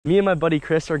Me and my buddy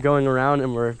Chris are going around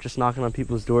and we're just knocking on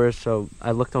people's doors. So I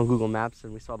looked on Google Maps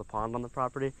and we saw the pond on the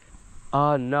property.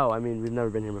 No, I mean, we've never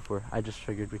been here before. I just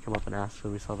figured we'd come up and ask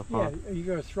when we saw the pond. Yeah, are you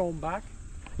going to throw them back?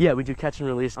 Yeah, we do catch and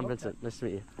release. I'm Okay. Vincent. Nice to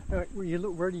meet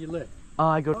Where do you live? you.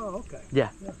 I go. Oh, okay. Yeah.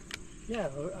 Yeah,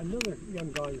 another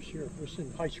young guy was here. Was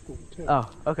in high school too. Oh,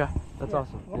 okay. That's Yeah,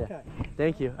 awesome. Okay. Yeah.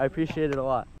 Thank you. I appreciate it a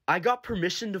lot. I got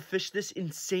permission to fish this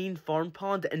insane farm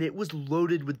pond and it was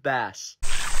loaded with bass.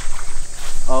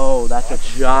 Oh, that's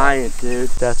a giant, dude.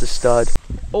 That's a stud.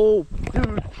 Oh,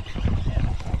 dude.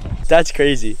 That's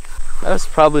crazy. That was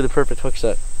probably the perfect hook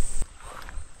set.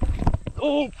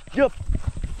 Oh, yep.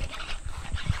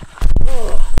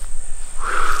 Oh.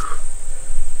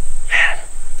 Man,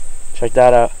 check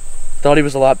that out. Thought he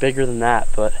was a lot bigger than that,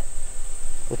 but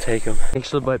we'll take him. Thanks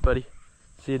for the bite, buddy.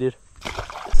 See you, dude.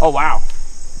 Oh, wow.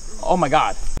 Oh my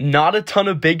God. Not a ton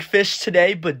of big fish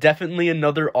today, but definitely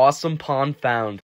another awesome pond found.